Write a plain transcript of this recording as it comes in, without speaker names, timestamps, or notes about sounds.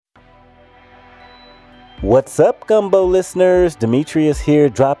What's up, Gumbo listeners? Demetrius here,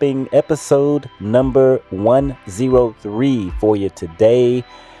 dropping episode number 103 for you today.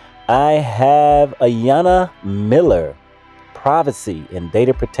 I have Ayanna Miller, Privacy and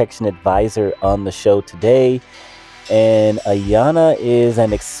Data Protection Advisor, on the show today. And Ayanna is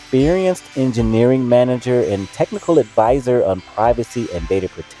an experienced engineering manager and technical advisor on privacy and data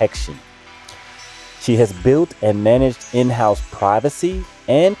protection. She has built and managed in-house privacy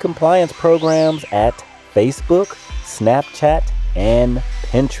and compliance programs at Facebook, Snapchat, and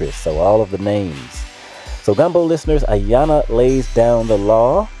Pinterest. So all of the names. So Gumbo listeners, Ayanna lays down the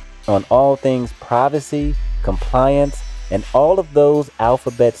law on all things privacy, compliance, and all of those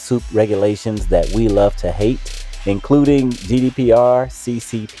alphabet soup regulations that we love to hate, including GDPR,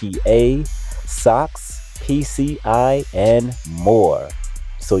 CCPA, SOX, PCI, and more.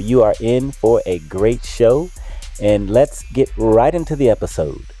 So you are in for a great show, and let's get right into the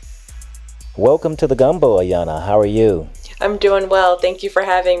episode. Welcome to the Gumbo, Ayanna. How are you? I'm doing well. Thank you for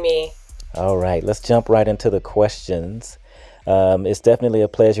having me. All right, let's jump right into the questions. It's definitely a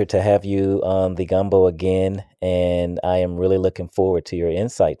pleasure to have you on the Gumbo again, and I am really looking forward to your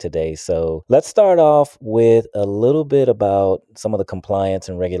insight today. So let's start off with a little bit about some of the compliance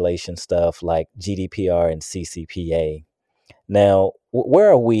and regulation stuff like GDPR and CCPA. Now, where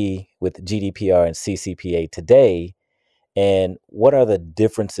are we with GDPR and CCPA today, and what are the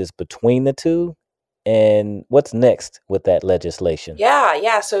differences between the two, and what's next with that legislation?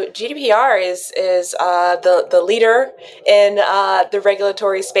 Yeah. So GDPR is the leader in the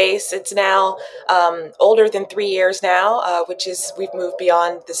regulatory space. It's now older than 3 years now, which is we've moved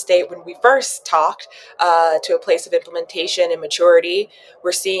beyond the state when we first talked to a place of implementation and maturity.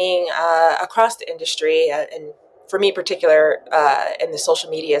 We're seeing across the industry and for me particular in the social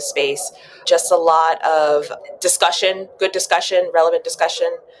media space, just a lot of discussion, good discussion, relevant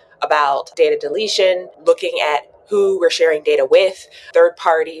discussion about data deletion, looking at who we're sharing data with, third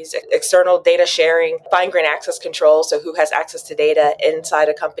parties, external data sharing, fine-grained access control, so who has access to data inside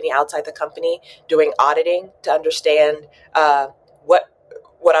a company, outside the company, doing auditing to understand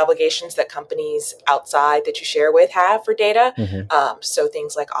what obligations that companies outside that you share with have for data. So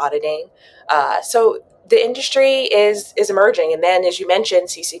things like auditing. So the industry is emerging. And then, as you mentioned,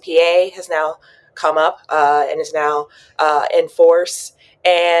 CCPA has now come up and is now in force.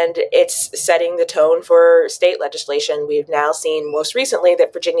 And it's setting the tone for state legislation. We've now seen most recently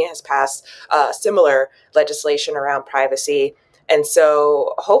that Virginia has passed similar legislation around privacy. And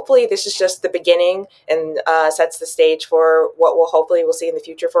so hopefully this is just the beginning and sets the stage for what we'll see in the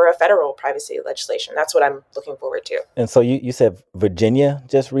future for a federal privacy legislation. That's what I'm looking forward to. And so you said Virginia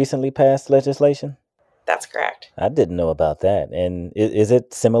just recently passed legislation? That's correct. I didn't know about that. And is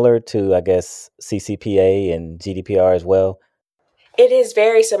it similar to, I guess, CCPA and GDPR as well? It is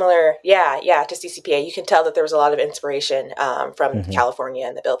very similar, yeah, to CCPA. You can tell that there was a lot of inspiration from California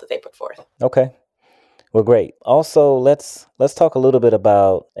and the bill that they put forth. Okay. Well, great. Also, let's talk a little bit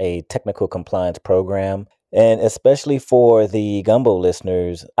about a technical compliance program. And especially for the Gumbo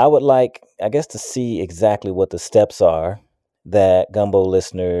listeners, I would like, I guess, to see exactly what the steps are that Gumbo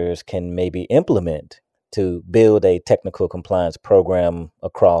listeners can maybe implement to build a technical compliance program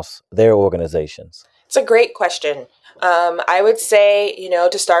across their organizations. It's a great question. I would say,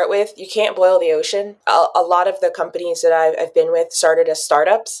 to start with, you can't boil the ocean. A lot of the companies that I've been with started as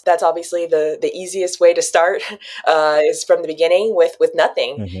startups. That's obviously the easiest way to start is from the beginning with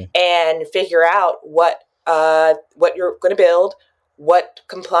nothing and figure out what you're going to build, what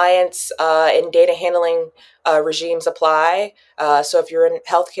compliance and data handling regimes apply. So if you're in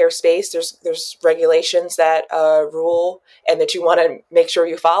healthcare space, there's regulations that rule and that you want to make sure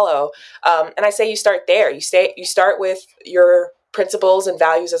you follow. And I say you start there. You start with your principles and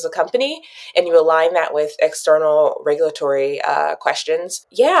values as a company, and you align that with external regulatory questions.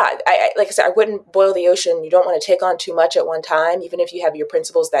 Yeah, like I said, I wouldn't boil the ocean. You don't want to take on too much at one time, even if you have your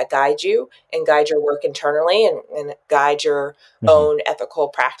principles that guide you and guide your work internally and guide your own ethical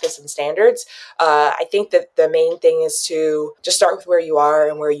practice and standards. I think that the main thing is to just start with where you are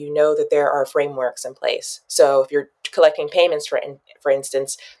and where you know that there are frameworks in place. So if you're collecting payments, for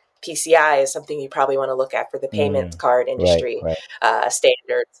instance, PCI is something you probably want to look at for the payment card industry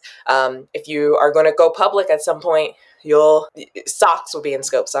standards. If you are going to go public at some point, SOX will be in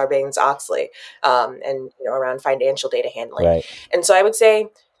scope, Sarbanes-Oxley, and around financial data handling. Right. And so I would say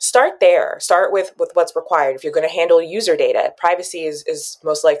start there. Start with what's required. If you're going to handle user data, privacy is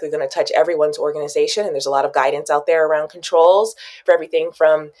most likely going to touch everyone's organization, and there's a lot of guidance out there around controls for everything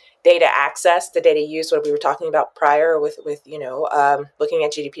from data access to data use, what we were talking about prior with looking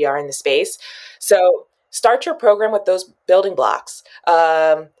at GDPR in the space. So start your program with those building blocks.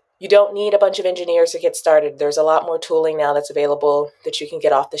 you don't need a bunch of engineers to get started. There's a lot more tooling now that's available that you can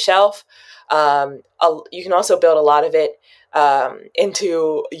get off the shelf. You can also build a lot of it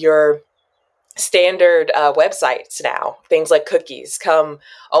into your standard websites now. Things like cookies come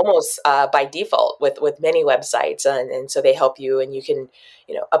almost by default with many websites, and so they help you, and you can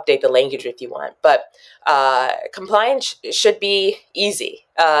update the language if you want. But compliance should be easy.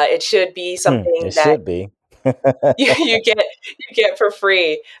 It should be something It that should be. you get for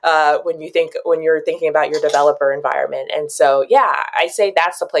free when you're thinking about your developer environment. And so, yeah, I say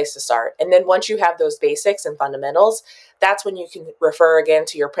that's the place to start. And then once you have those basics and fundamentals, that's when you can refer again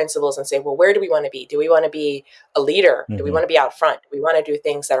to your principles and say, well, where do we want to be? Do we want to be a leader? Do we want to be out front? Do we want to do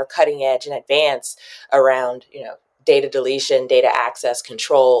things that are cutting edge and advanced around, data deletion, data access,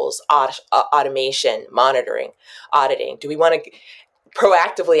 controls, automation, monitoring, auditing? Do we want to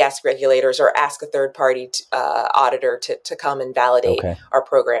proactively ask regulators or ask a third party auditor to come and validate our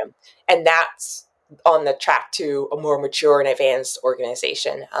program? And that's on the track to a more mature and advanced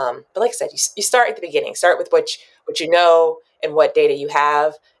organization. But like I said, you start at the beginning, start with what you know and what data you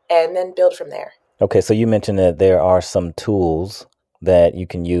have, and then build from there. Okay, so you mentioned that there are some tools that you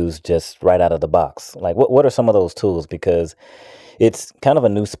can use just right out of the box. Like what are some of those tools? Because it's kind of a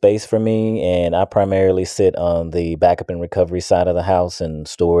new space for me, and I primarily sit on the backup and recovery side of the house and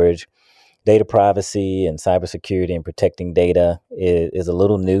storage. Data privacy and cybersecurity and protecting data is a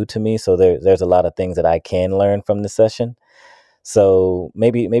little new to me. So there's a lot of things that I can learn from this session. So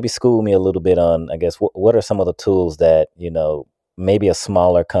maybe school me a little bit on, I guess, what are some of the tools that, maybe a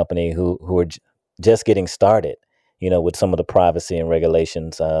smaller company who are just getting started, with some of the privacy and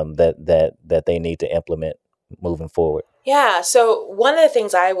regulations that they need to implement moving forward. Yeah. So one of the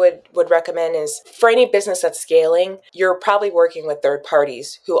things I would recommend is for any business that's scaling, you're probably working with third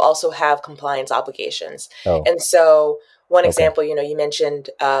parties who also have compliance obligations. Oh, And so one okay. example, you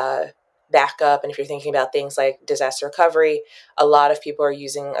mentioned backup. And if you're thinking about things like disaster recovery, a lot of people are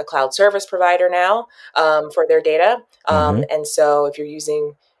using a cloud service provider now for their data. And so if you're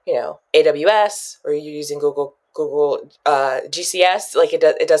using, AWS or you're using Google GCS, like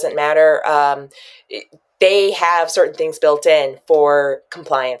it doesn't matter. They have certain things built in for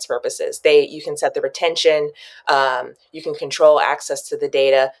compliance purposes. You can set the retention, you can control access to the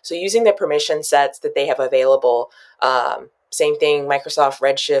data. So using the permission sets that they have available, same thing, Microsoft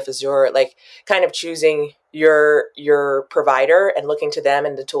Redshift, Azure, like kind of choosing your provider and looking to them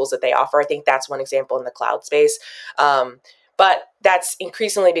and the tools that they offer. I think that's one example in the cloud space. But that's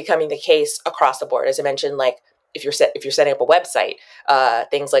increasingly becoming the case across the board. As I mentioned, like if you're setting up a website,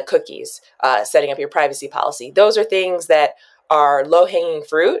 things like cookies, setting up your privacy policy, those are things that are low-hanging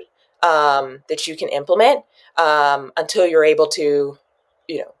fruit that you can implement until you're able to,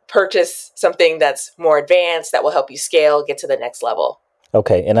 purchase something that's more advanced that will help you scale, get to the next level.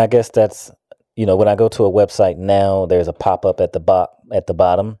 Okay, and I guess that's when I go to a website now, there's a pop-up at the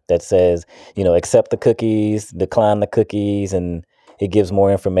bottom that says accept the cookies, decline the cookies, and it gives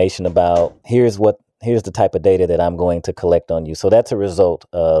more information about here's the type of data that I'm going to collect on you. So that's a result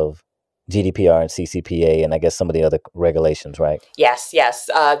of GDPR and CCPA and I guess some of the other regulations, right? Yes.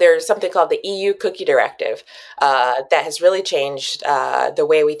 There's something called the EU Cookie Directive that has really changed the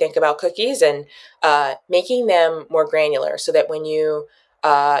way we think about cookies and making them more granular so that when you're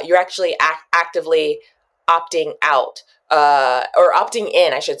actually actively opting out or opting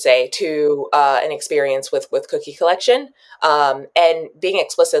in, I should say, to an experience with cookie collection and being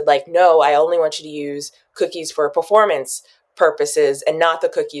explicit, like, no, I only want you to use cookies for performance purposes and not the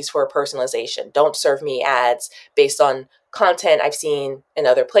cookies for personalization. Don't serve me ads based on content I've seen in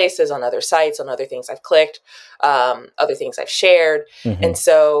other places, on other sites, on other things I've clicked, other things I've shared. And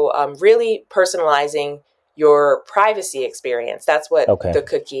so really personalizing your privacy experience. That's what the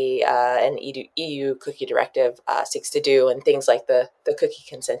cookie and EU Cookie Directive seeks to do, and things like the cookie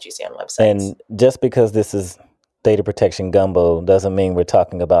consent you see on websites. And just because this is data protection gumbo doesn't mean we're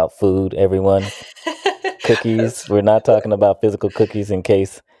talking about food, everyone. Cookies. We're not talking about physical cookies in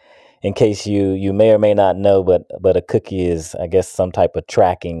case you may or may not know, but a cookie is, I guess, some type of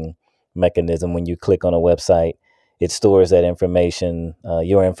tracking mechanism. When you click on a website, it stores that information,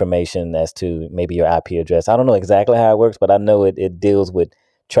 your information as to maybe your IP address. I don't know exactly how it works, but I know it deals with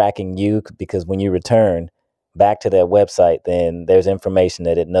tracking you because when you return back to that website, then there's information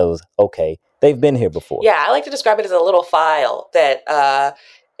that it knows, okay, they've been here before. Yeah, I like to describe it as a little file that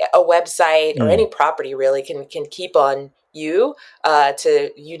a website or any property really can keep on you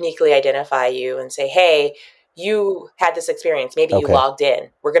to uniquely identify you and say, hey, you had this experience. Maybe you logged in.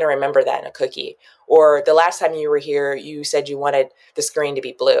 We're going to remember that in a cookie. Or the last time you were here, you said you wanted the screen to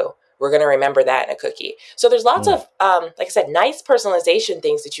be blue. we're going to remember that in a cookie. So there's lots of, like I said, nice personalization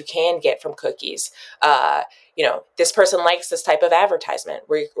things that you can get from cookies. This person likes this type of advertisement.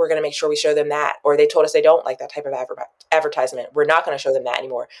 We're going to make sure we show them that. Or they told us they don't like that type of advertisement. We're not going to show them that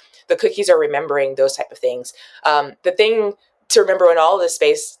anymore. The cookies are remembering those type of things. The thing to remember in all of this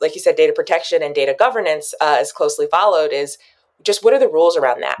space, like you said, data protection and data governance is closely followed, is just what are the rules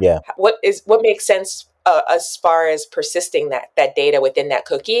around that? Yeah. What makes sense as far as persisting that data within that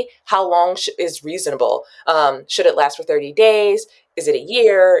cookie? How long is reasonable? Should it last for 30 days? Is it a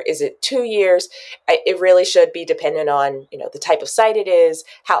year? Is it 2 years? It really should be dependent on, the type of site it is,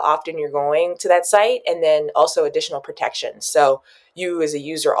 how often you're going to that site, and then also additional protections. So you as a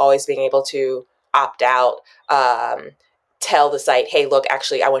user always being able to opt out, tell the site, hey, look,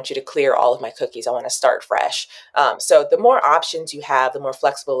 actually, I want you to clear all of my cookies. I want to start fresh. So the more options you have, the more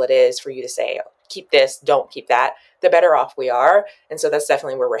flexible it is for you to say, keep this, don't keep that, the better off we are. And so that's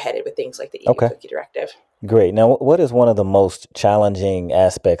definitely where we're headed with things like the EU Cookie Directive. Great. Now, what is one of the most challenging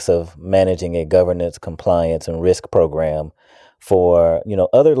aspects of managing a governance, compliance, and risk program for,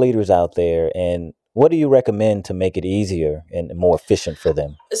 other leaders out there? And what do you recommend to make it easier and more efficient for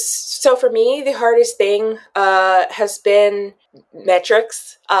them? So for me, the hardest thing has been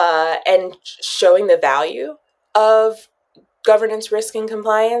metrics and showing the value of governance, risk, and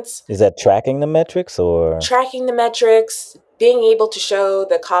compliance. Is that tracking the metrics or? Tracking the metrics, being able to show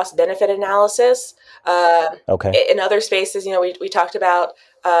the cost-benefit analysis. In other spaces, we talked about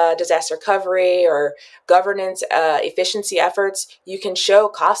disaster recovery or governance efficiency efforts. You can show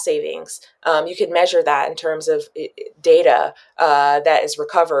cost savings. You can measure that in terms of data that is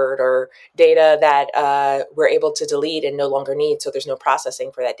recovered or data that we're able to delete and no longer need, so there's no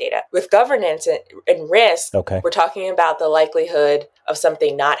processing for that data. With governance and risk, we're talking about the likelihood of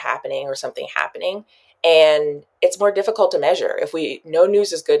something not happening or something happening. And it's more difficult to measure. No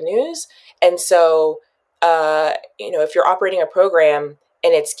news is good news. And so, if you're operating a program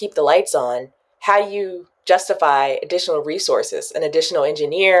and it's keep the lights on, how do you justify additional resources, an additional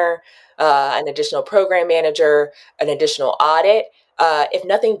engineer, an additional program manager, an additional audit, if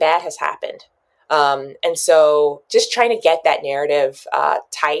nothing bad has happened? And so just trying to get that narrative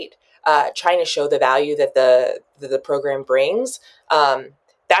tight, trying to show the value that the program brings,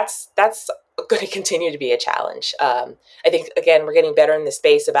 that's going to continue to be a challenge. I think, again, we're getting better in the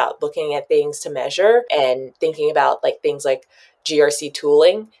space about looking at things to measure and thinking about things like GRC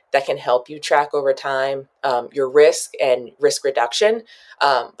tooling that can help you track over time your risk and risk reduction.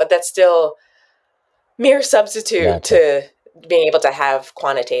 But that's still mere substitute to being able to have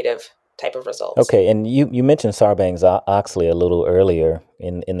quantitative type of results. Okay, and you mentioned Sarbanes-Oxley a little earlier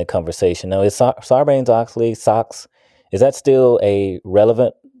in the conversation. Now, is Sarbanes-Oxley, SOX, is that still a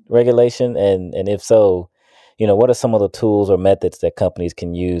relevant regulation? And if so, what are some of the tools or methods that companies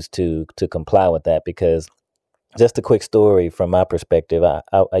can use to comply with that? Because just a quick story from my perspective,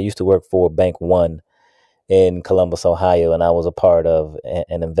 I used to work for Bank One in Columbus, Ohio, and I was a part of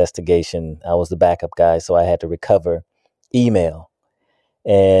an investigation. I was the backup guy, so I had to recover email.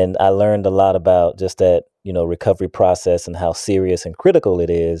 And I learned a lot about just that, recovery process and how serious and critical it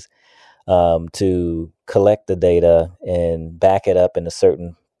is to collect the data and back it up in a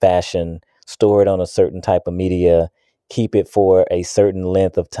certain fashion, store it on a certain type of media, keep it for a certain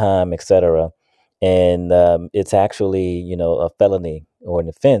length of time, etc. And it's actually, a felony or an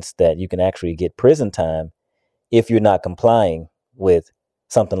offense that you can actually get prison time if you're not complying with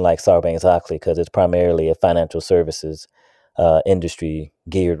something like Sarbanes-Oxley, because it's primarily a financial services industry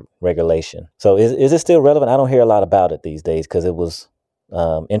geared regulation. So is it still relevant? I don't hear a lot about it these days because it was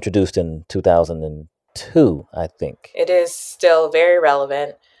introduced in 2002, I think. It is still very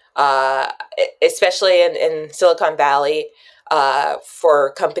relevant, especially in Silicon Valley,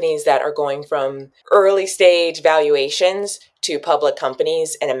 for companies that are going from early stage valuations to public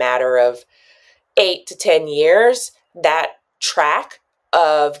companies in a matter of 8 to 10 years. That track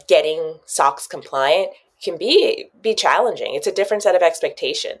of getting SOX compliant can be challenging. It's a different set of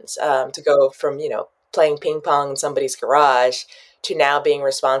expectations to go from, playing ping pong in somebody's garage to now being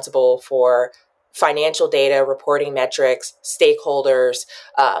responsible for financial data, reporting metrics, stakeholders,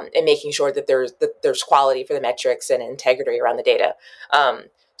 and making sure that there's quality for the metrics and integrity around the data.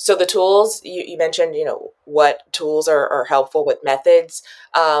 So the tools, you mentioned, what tools are helpful with methods.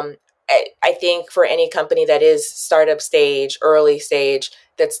 I think for any company that is startup stage, early stage,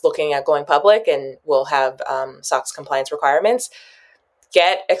 that's looking at going public and will have SOX compliance requirements,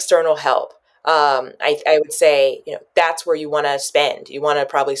 get external help. I would say, that's where you want to spend. You want to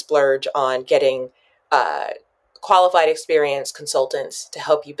probably splurge on getting qualified experienced consultants to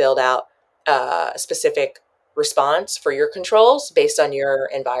help you build out a specific response for your controls based on your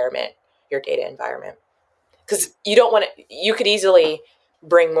environment, your data environment. Because you don't want to, you could easily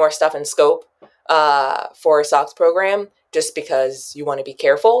bring more stuff in scope for a SOX program just because you want to be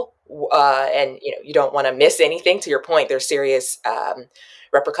careful and you don't want to miss anything. To your point, there's serious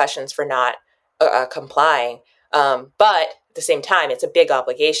repercussions for not complying. But at the same time, it's a big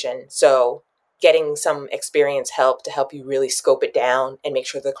obligation. So getting some experience help to help you really scope it down and make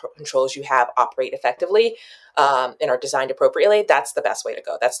sure the controls you have operate effectively and are designed appropriately, that's the best way to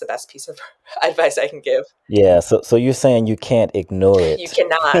go. That's the best piece of advice I can give. Yeah. So you're saying you can't ignore You it.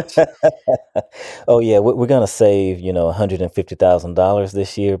 cannot. Oh yeah, we're gonna save $150,000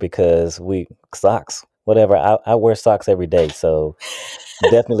 this year because we socks. Whatever. I wear socks every day, so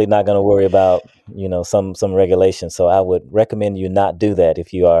definitely not going to worry about some regulations. So I would recommend you not do that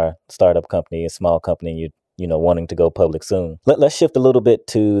if you are a startup company, a small company, and you wanting to go public soon. Let's shift a little bit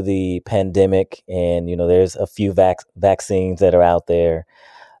to the pandemic, and there's a few vaccines that are out there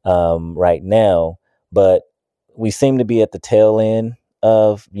right now, but we seem to be at the tail end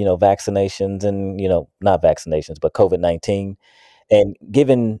of vaccinations and not vaccinations but COVID-19, and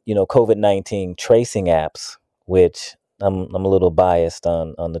given COVID-19 tracing apps, which I'm a little biased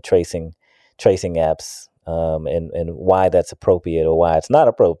on the tracing apps, and why that's appropriate or why it's not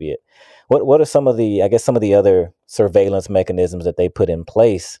appropriate. What are some of the other surveillance mechanisms that they put in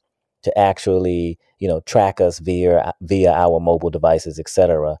place to actually track us via our mobile devices,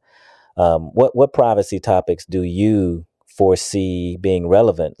 etc. What privacy topics do you foresee being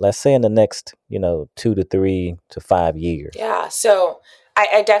relevant, let's say in the next 2 to 3 to 5 years? Yeah, so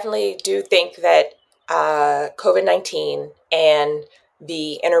I definitely do think that COVID-19 and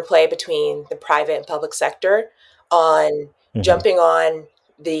the interplay between the private and public sector on jumping on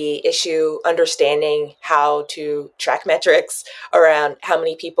the issue, understanding how to track metrics around how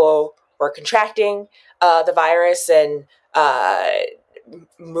many people were contracting the virus, and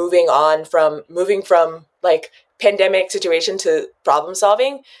moving from like pandemic situation to problem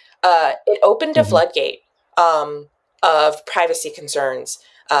solving, it opened a floodgate of privacy concerns.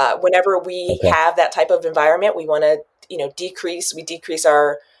 Whenever we have that type of environment, we want to decrease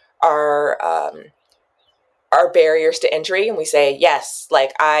our barriers to entry, and we say, yes,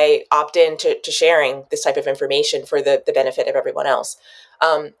 like I opt in to sharing this type of information for the benefit of everyone else.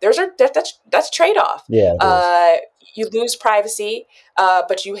 That's trade-off. Yeah, you lose privacy,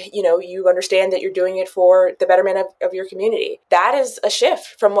 but you understand that you're doing it for the betterment of your community. That is a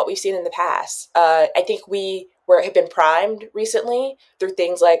shift from what we've seen in the past. I think we have been primed recently through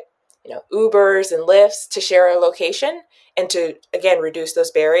things like Ubers and Lyfts to share a location and to again reduce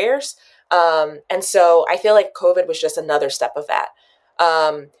those barriers. And so I feel like COVID was just another step of that.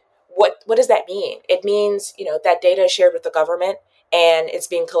 What does that mean? It means that data is shared with the government, and it's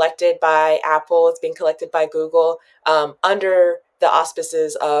being collected by Apple, it's being collected by Google, under the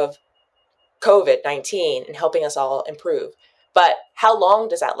auspices of COVID-19 and helping us all improve. But how long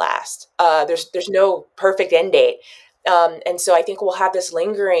does that last? There's no perfect end date. And so I think we'll have this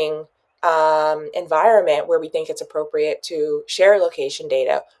lingering environment where we think it's appropriate to share location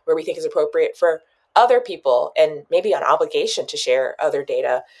data, where we think it's appropriate for other people and maybe an obligation to share other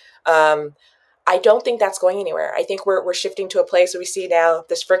data. I don't think that's going anywhere. I think we're shifting to a place where we see now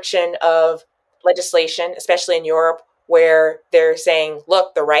this friction of legislation, especially in Europe, where they're saying,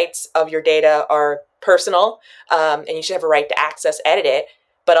 look, the rights of your data are personal, and you should have a right to access, edit it,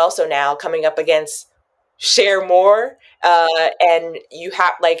 but also now coming up against share more, and you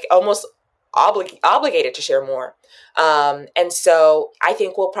have like almost obligated to share more. And so I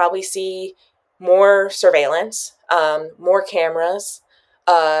think we'll probably see more surveillance, more cameras,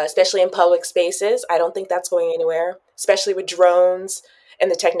 especially in public spaces. I don't think that's going anywhere, especially with drones and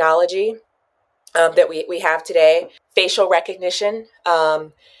the technology that we have today. Facial recognition.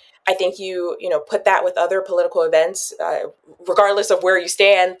 I think you put that with other political events, regardless of where you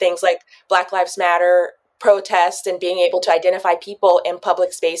stand, things like Black Lives Matter protests and being able to identify people in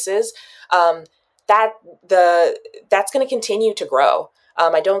public spaces, that's going to continue to grow.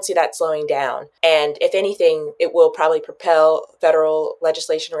 I don't see that slowing down. And if anything, it will probably propel federal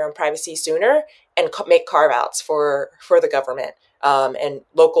legislation around privacy sooner and make carve-outs for the government, and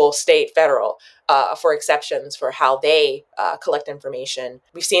local, state, federal, for exceptions for how they collect information.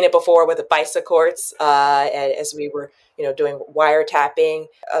 We've seen it before with the FISA courts, as we were doing wiretapping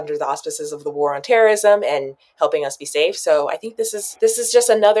under the auspices of the war on terrorism and helping us be safe. So I think this is just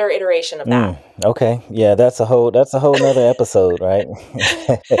another iteration of that. Okay. Yeah, that's a whole nother episode, right?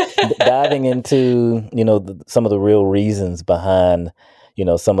 Diving into, some of the real reasons behind,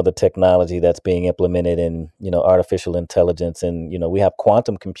 some of the technology that's being implemented in, artificial intelligence. And, we have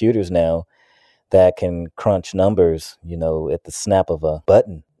quantum computers now that can crunch numbers, at the snap of a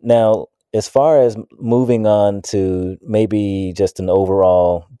button. Now, as far as moving on to maybe just an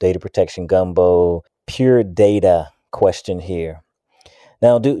overall data protection gumbo, pure data question here.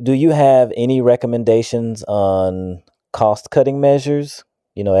 Now, do you have any recommendations on cost cutting measures,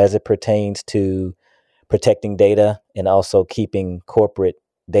 as it pertains to protecting data and also keeping corporate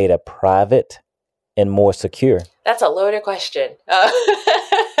data private and more secure? That's a loaded question.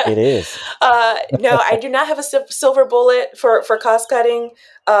 It is. No, I do not have a silver bullet for cost cutting.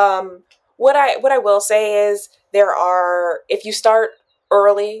 What I will say is if you start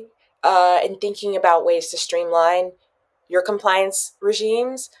early in thinking about ways to streamline your compliance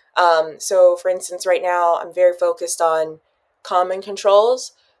regimes. So, for instance, right now I'm very focused on common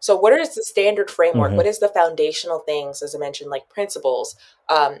controls. So what is the standard framework? What is the foundational things, as I mentioned, like principles?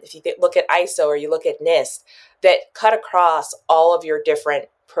 If you look at ISO or you look at NIST, that cut across all of your different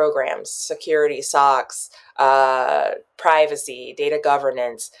programs, security, SOX, privacy, data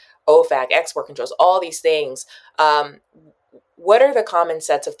governance, OFAC, export controls, all these things. What are the common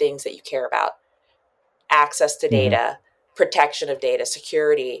sets of things that you care about? Access to data, protection of data,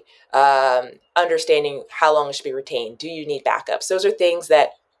 security, understanding how long it should be retained. Do you need backups? Those are things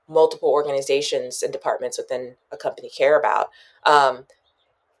that multiple organizations and departments within a company care about.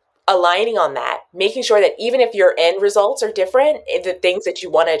 Aligning on that, making sure that even if your end results are different, the things that you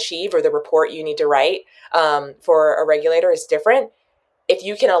want to achieve or the report you need to write for a regulator is different. If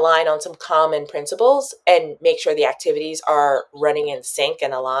you can align on some common principles and make sure the activities are running in sync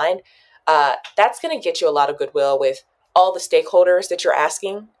and aligned, that's going to get you a lot of goodwill with all the stakeholders that you're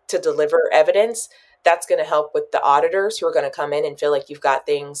asking to deliver evidence. That's going to help with the auditors who are going to come in and feel like you've got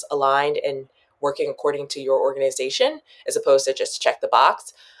things aligned and working according to your organization, as opposed to just check the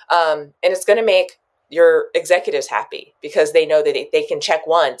box. And it's going to make your executives happy because they know that they can check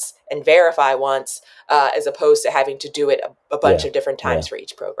once and verify once, as opposed to having to do it a bunch of different times for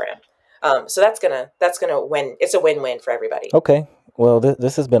each program. So that's gonna win. It's a win-win for everybody. Okay. Well,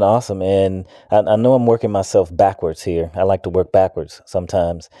 this has been awesome, and I know I'm working myself backwards here. I like to work backwards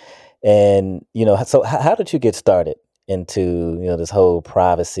sometimes, and so how did you get started into this whole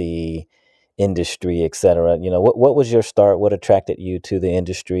privacy industry, et cetera? What was your start? What attracted you to the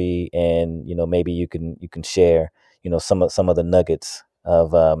industry? And maybe you can share some of the nuggets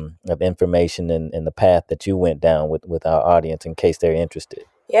of information and the path that you went down with our audience in case they're interested.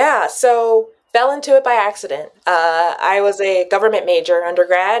 Yeah, so fell into it by accident. I was a government major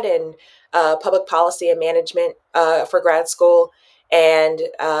undergrad in public policy and management for grad school, and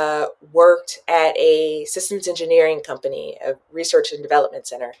worked at a systems engineering company, a research and development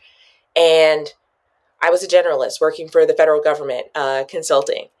center. And I was a generalist working for the federal government,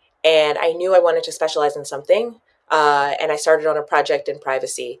 consulting. And I knew I wanted to specialize in something. And I started on a project in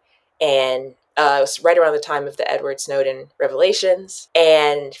privacy. And it was right around the time of the Edward Snowden revelations.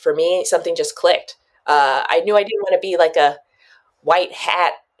 And for me, something just clicked. I knew I didn't want to be like a white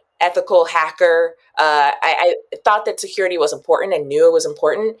hat ethical hacker. I thought that security was important and knew it was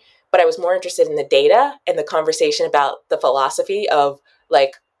important, but I was more interested in the data and the conversation about the philosophy of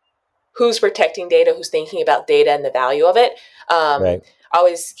like, who's protecting data, who's thinking about data and the value of it. Right. I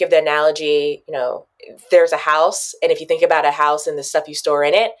always give the analogy, there's a house, and if you think about a house and the stuff you store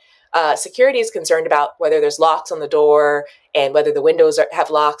in it, security is concerned about whether there's locks on the door and whether the windows have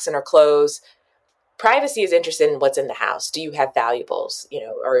locks and are closed. Privacy is interested in what's in the house. Do you have valuables,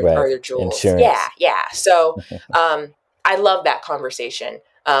 or are there jewels? Insurance. Yeah. So I love that conversation.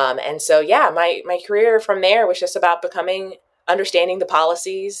 And so, my career from there was just about understanding the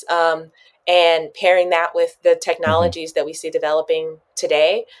policies, and pairing that with the technologies that we see developing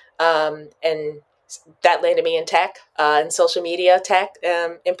today. And that landed me in tech, and social media tech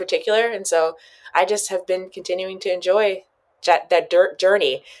in particular. And so I just have been continuing to enjoy that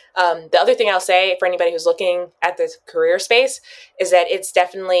journey. The other thing I'll say for anybody who's looking at this career space is that it's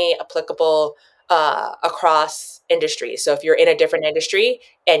definitely applicable across industries. So if you're in a different industry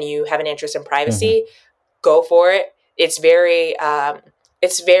and you have an interest in privacy, go for it. It's very, I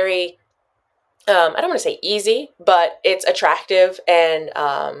don't want to say easy, but it's attractive and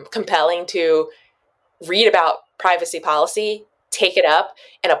compelling to read about privacy policy, take it up,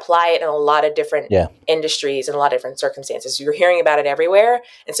 and apply it in a lot of different industries and a lot of different circumstances. You're hearing about it everywhere.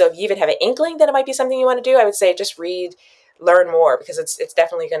 And so if you even have an inkling that it might be something you want to do, I would say just learn more, because it's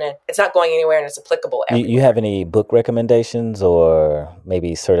definitely it's not going anywhere and it's applicable everywhere. You have any book recommendations or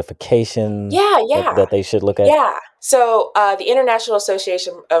maybe certifications that they should look at? Yeah. So the International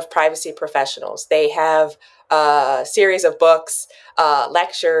Association of Privacy Professionals, they have series of books,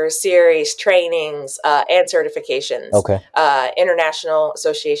 lectures, series, trainings, and certifications. Okay. International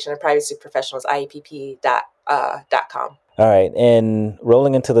Association of Privacy Professionals, IEPP.com. All right. And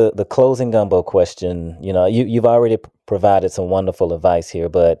rolling into the closing gumbo question, you've already provided some wonderful advice here,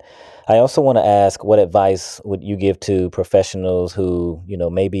 but I also want to ask, what advice would you give to professionals who,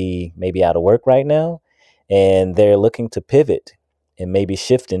 maybe out of work right now and they're looking to pivot and maybe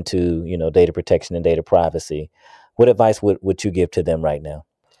shift into, data protection and data privacy? What advice would you give to them right now?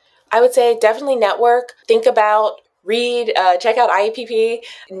 I would say definitely network. Think about, read, check out IEPP,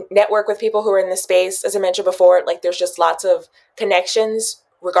 network with people who are in the space. As I mentioned before, like there's just lots of connections,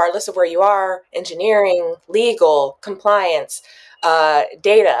 regardless of where you are: engineering, legal, compliance,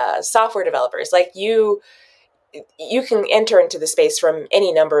 data, software developers. Like you can enter into the space from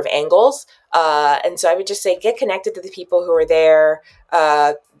any number of angles. And so I would just say, get connected to the people who are there.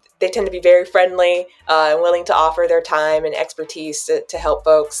 They tend to be very friendly and willing to offer their time and expertise to help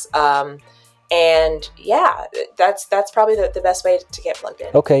folks. And yeah, that's probably the best way to get plugged in.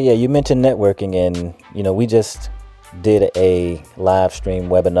 Okay, yeah, you mentioned networking, and we just did a live stream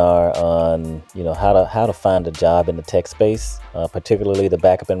webinar on how to find a job in the tech space, particularly the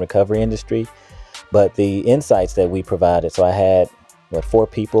backup and recovery industry. But the insights that we provided, so I had 4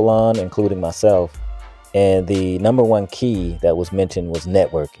 people on, including myself, and the number one key that was mentioned was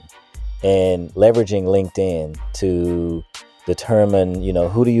networking and leveraging LinkedIn to determine,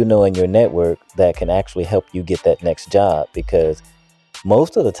 who do you know in your network that can actually help you get that next job, because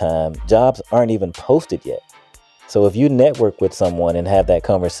most of the time jobs aren't even posted yet. So if you network with someone and have that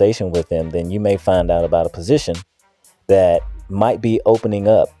conversation with them, then you may find out about a position that might be opening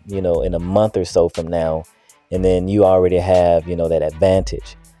up, in a month or so from now, and then you already have, that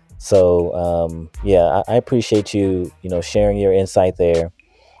advantage. So I appreciate you, sharing your insight there.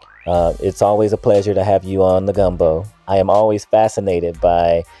 It's always a pleasure to have you on the Gumbo. I am always fascinated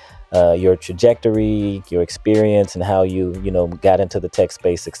by your trajectory, your experience, and how you, got into the tech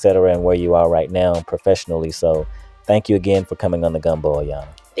space, etc., and where you are right now professionally. So thank you again for coming on the Gumbo, Ayanna.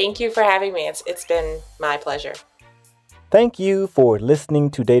 Thank you for having me. It's been my pleasure. Thank you for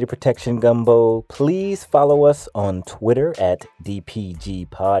listening to Data Protection Gumbo. Please follow us on Twitter at DPG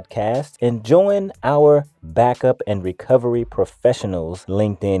Podcast and join our Backup and Recovery Professionals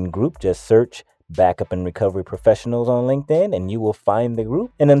LinkedIn group. Just search Backup and Recovery Professionals on LinkedIn and you will find the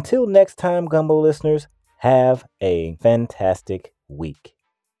group. And until next time, Gumbo listeners, have a fantastic week.